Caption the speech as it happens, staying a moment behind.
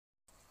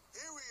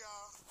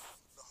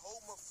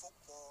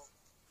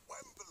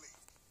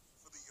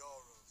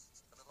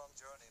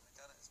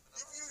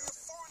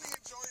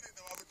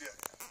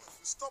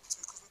stopped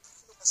because we're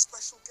picking up a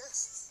special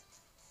guest.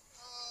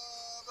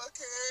 Oh, look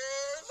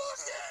here,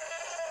 look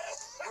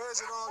here!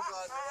 Where's it all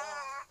gone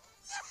now?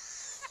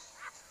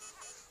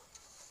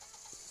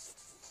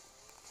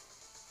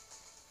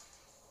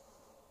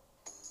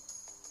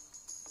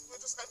 We're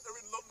just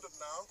entering London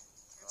now.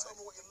 Can you tell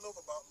me what you love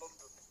about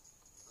London?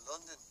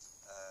 London?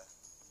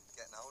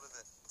 Getting out of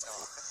it.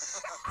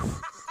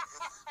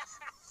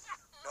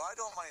 No, I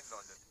don't mind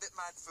London. A bit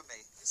mad for me.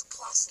 It's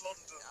class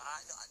London.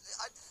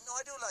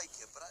 I do like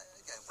it, but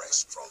again...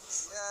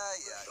 Restaurants.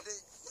 Yeah.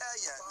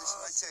 Listen,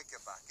 I take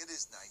it back. It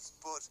is nice,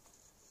 but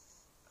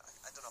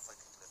I don't know if I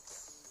could live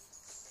there.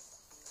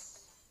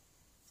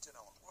 Do you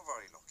know, we're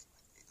very lucky.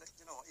 Like,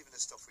 you know, even the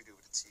stuff we do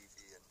with the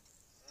TV, and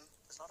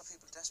there's a lot of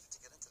people desperate to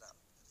get into that.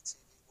 The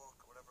TV work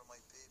or whatever it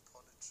might be,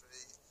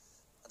 punditry.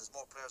 And there's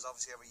more players,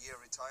 obviously, every year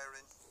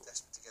retiring,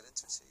 desperate to get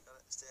into it. So you got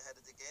to stay ahead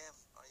of the game,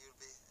 or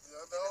you'll be... Yeah,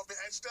 no, I'll be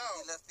edged out.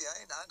 Be left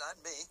behind, and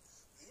me.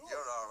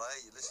 You're all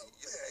right. Listen,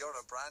 you're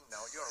a brand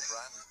now. You're a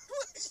brand.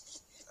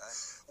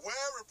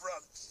 We're a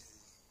brand.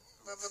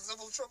 There's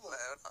double trouble.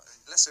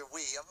 Listen,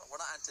 we're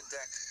not Ant and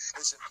Deck.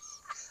 Listen,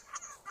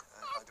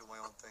 I do my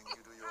own thing.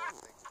 You do your own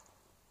thing.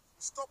 We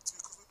stopped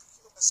because we're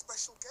picking up a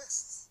special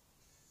guest.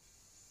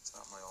 It's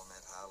not my old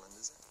mate Haaland,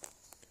 is it?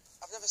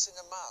 I've never seen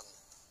a man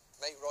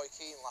make Roy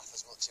Keane laugh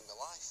as much in my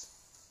life.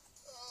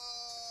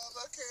 Oh,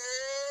 look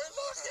here,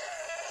 look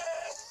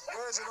here!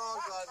 Where's it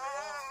all gone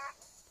now?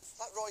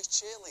 Like Roy's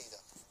cheerleader.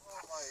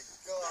 Oh my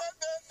God.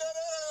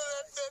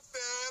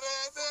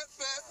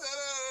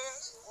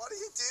 What are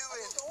you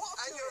doing?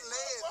 And you're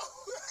late.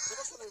 You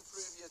must want to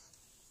improve your...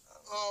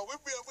 Oh,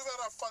 we've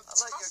had a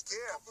fantastic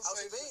gear.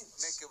 How's it been?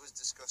 Micah was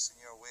discussing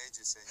your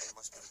wages, saying you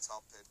must be the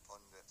top paid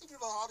pundit.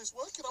 You're the hardest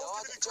working. No,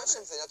 I don't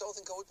something. I don't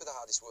think I would be the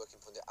hardest working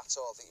pundit at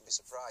all. I think you'd be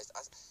surprised.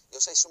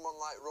 You'll say someone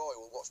like Roy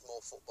will watch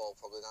more football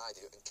probably than I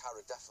do, and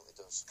Cara definitely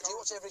does. Do you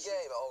watch every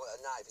game at home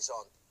at night if it's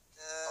on?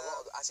 A lot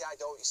of, actually, I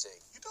don't, you see.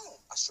 You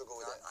don't? I struggle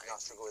with it. I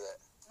struggle with it.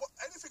 What,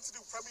 anything to do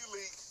Premier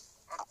League,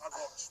 I'd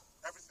watch.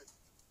 Everything.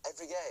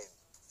 Every game?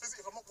 If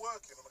I'm not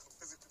working and I can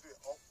physically do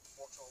it, I'll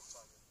watch all the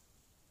time.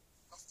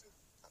 Yeah. Have to.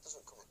 That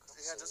doesn't come across.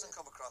 Yeah, it doesn't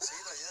come across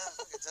either, yeah.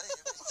 I can tell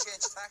you.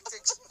 Change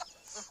tactics.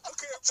 Look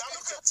at the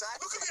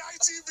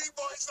ITV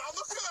boys now.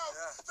 Look at them.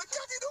 Yeah. They're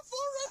gagging up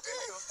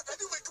already.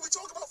 Anyway, can we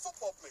talk about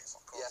football, please?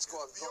 Yes, go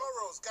on. The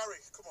Euros,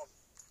 Gary, come on.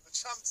 The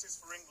chances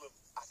for England.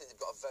 I think they've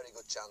got a very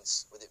good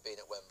chance with it being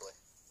at Wembley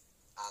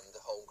and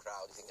the home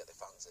crowd. You can get the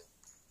fans in.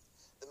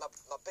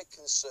 My big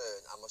concern,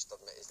 I must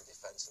admit, is the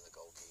defence and the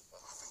goalkeeper.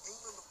 I think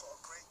England have got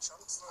a great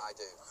chance, though. I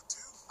do.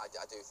 I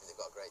do think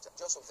they've got a great chance.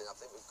 Just something I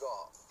think we've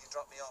got. You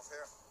drop me off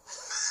here.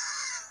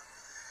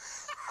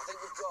 I think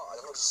we've got,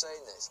 and I'm not just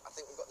saying this, I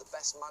think we've got the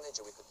best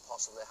manager we could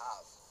possibly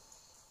have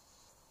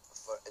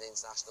for an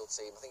international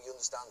team. I think he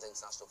understands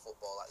international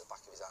football like the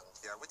back of his hand.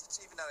 Yeah, with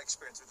even that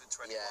experience with the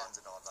 21s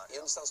and all that.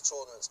 He understands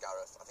tournaments,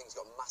 Gareth. I think he's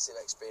got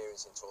massive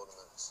experience in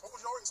tournaments. What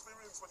was your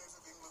experience when he was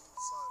with the England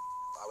side?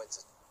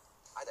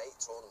 I had 8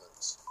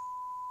 tournaments.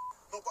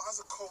 No, but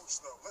as a coach,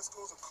 though, let's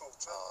go as a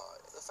coach.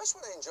 The first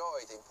one I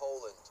enjoyed in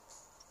Poland,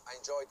 I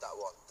enjoyed that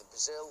one. The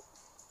Brazil,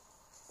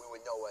 we were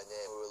nowhere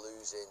near. We were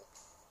losing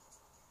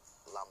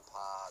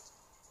Lampard,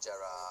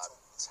 Gerrard,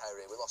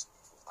 Terry. We lost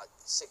like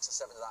 6 or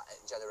 7 of that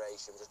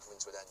generation just coming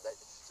to an end.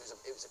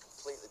 It was a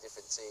completely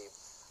different team.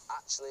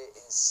 Actually,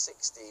 in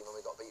 16, when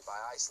we got beat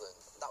by Iceland,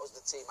 that was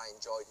the team I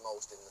enjoyed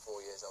most in the 4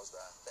 years I was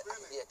there.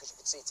 Really? Yeah, because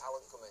you could see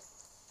talent coming.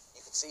 You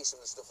could see some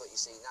of the stuff that you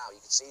see now.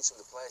 You could see some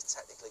of the players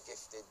technically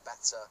gifted,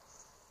 better,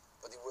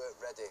 but they weren't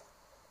ready.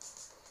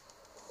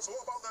 So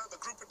what about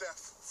the group of death?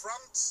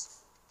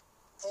 France,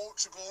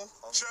 Portugal,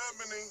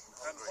 Germany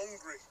and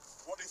Hungary.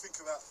 What do you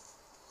think of that?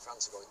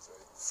 France are going through.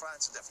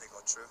 France are definitely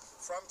going through.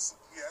 France,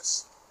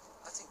 yes.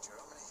 I think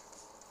Germany.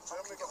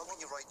 Germany How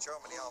can you write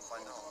Germany off?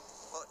 I know.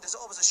 Well, there's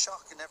always a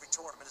shock in every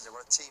tournament, is there,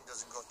 where a team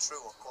doesn't go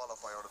through or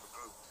qualify out of a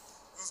group.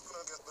 Who's going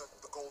to get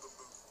the golden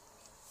boot?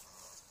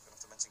 You have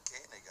to mention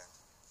Keane again.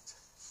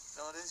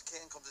 No, it is.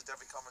 Keane comes into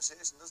every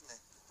conversation, doesn't he?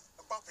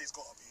 Mbappe's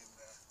got to be in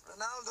there.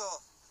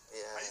 Ronaldo.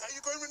 Yeah. Are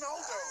you going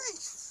Ronaldo? Hey.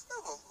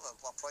 No, well,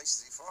 what price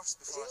is he first?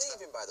 Is he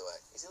leaving, by the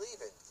way? Is he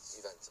leaving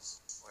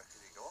Juventus? Where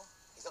could he go?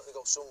 He's not going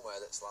to go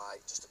somewhere that's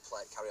like just to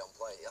play, carry on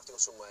playing. You have to go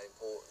somewhere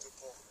important.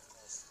 Important, of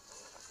course.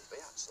 That could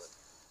be, actually.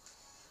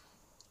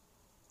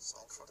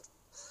 Salford.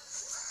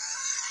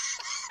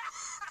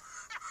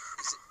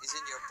 He's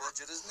in your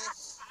budget, isn't he?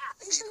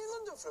 Are you staying in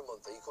London for a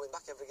month? Are you coming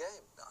back every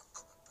game? No, I'm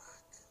coming back.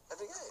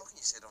 Every game? How can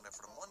you stay down there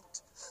for a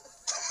month?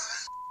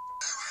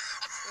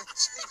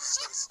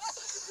 Jesus.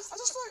 I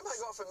just thought you might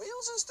go out for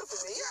meals and stuff in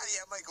the evening.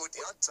 Yeah, might go at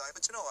the odd time.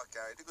 But you know what,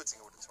 Gary? The good thing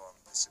about the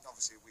tournament is,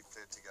 obviously, we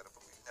played together, but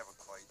we never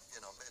quite,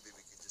 maybe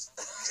we could just...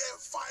 Yeah,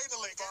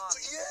 finally.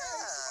 Time.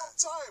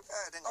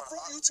 Yeah, I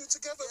brought you two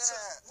together to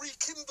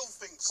rekindle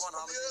things. Go on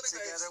from the holiday early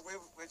together.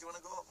 days. Where do you want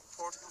to go?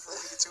 Portugal for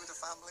maybe 2 of the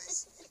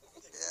families?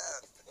 Yeah.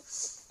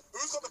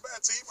 Who's got the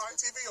better team,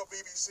 ITV or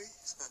BBC?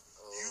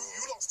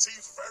 You lot's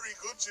team's very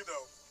good, you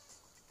know.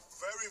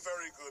 Very,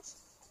 very good.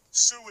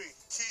 Shuey,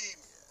 Keane,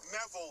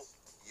 Neville.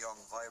 Young,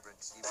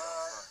 vibrant.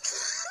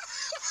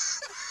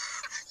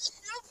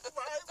 You're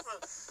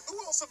vibrant. Who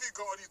else have you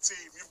got on your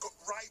team? You've got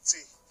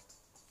Righty.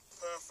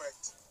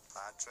 Perfect.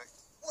 Patrick.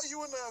 What are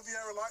you and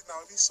Vieira like now?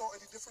 Have you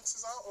sorted any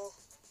differences out, or?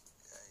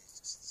 Yeah, he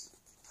just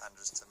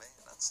panders to me,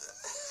 and that's it.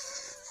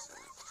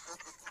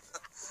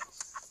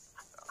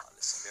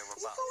 Listen, there were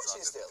Is he battles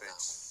coaching on still the now?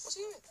 pitch. What's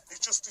he doing? He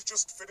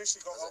just finished.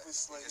 He got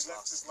obviously. He just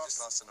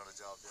lost another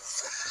job, yeah.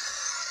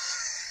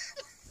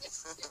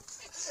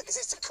 Is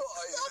this the cut?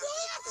 Or is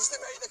this to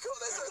make the cut?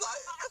 There's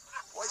like.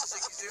 Why do you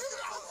think he's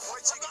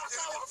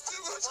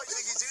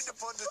doing the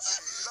punditry?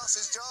 He lost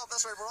his job.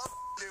 That's why we're all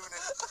doing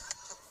it.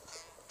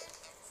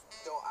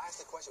 No, I asked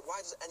the question. Why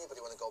does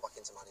anybody want to go back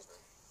into management?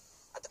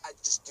 I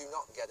just do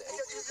not get it.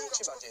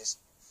 Coaching badges.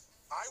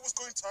 I was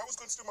going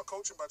to do my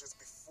coaching badges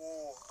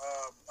before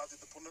I did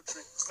the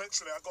punditry.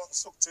 Literally, I got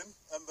sucked in,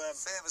 and then.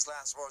 Famous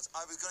last words.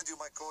 I was going to do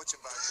my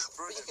coaching badges.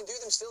 But you can do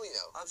them still, you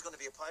know. I was going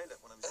to be a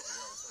pilot when I was young.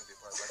 I was going to be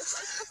a pilot.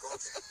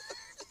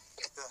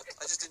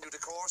 I just didn't do the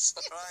course,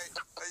 right?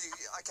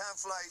 I can't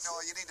fly. No,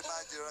 you need a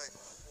badge, right?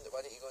 Why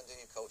don't you go and do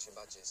your coaching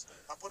badges?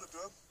 I'm going to do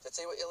them. I'll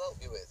tell you what it'll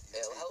help you with.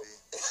 It'll help.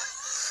 Is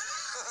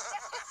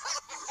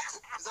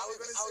that what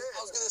you're going to say?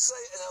 I was going to say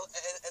it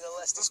in a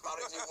less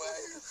disparaging way.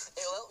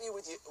 It'll help you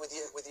with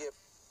your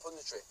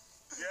punditry.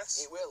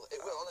 Yes. It will,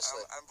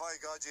 honestly. And by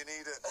God, you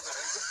need it.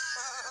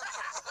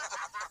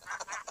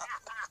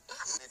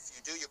 And if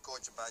you do your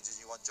coaching badges,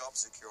 you want job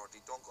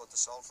security, don't go to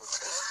Salford.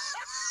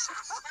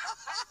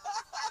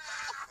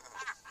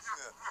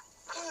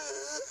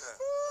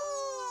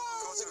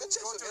 Go to a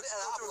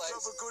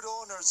club of good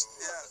owners.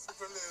 Yeah.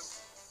 Brilliant.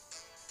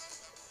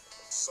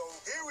 So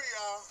here we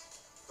are,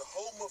 the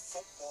home of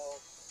football,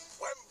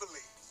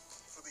 Wembley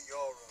for the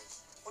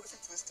Euros. What do you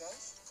think to this,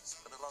 guys? It's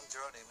been a long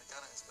journey,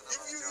 McKenna. It's been a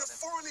long You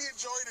journey. thoroughly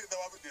enjoyed it,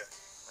 though, haven't you?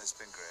 It's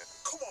been great.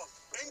 Come on,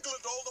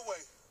 England all the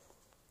way.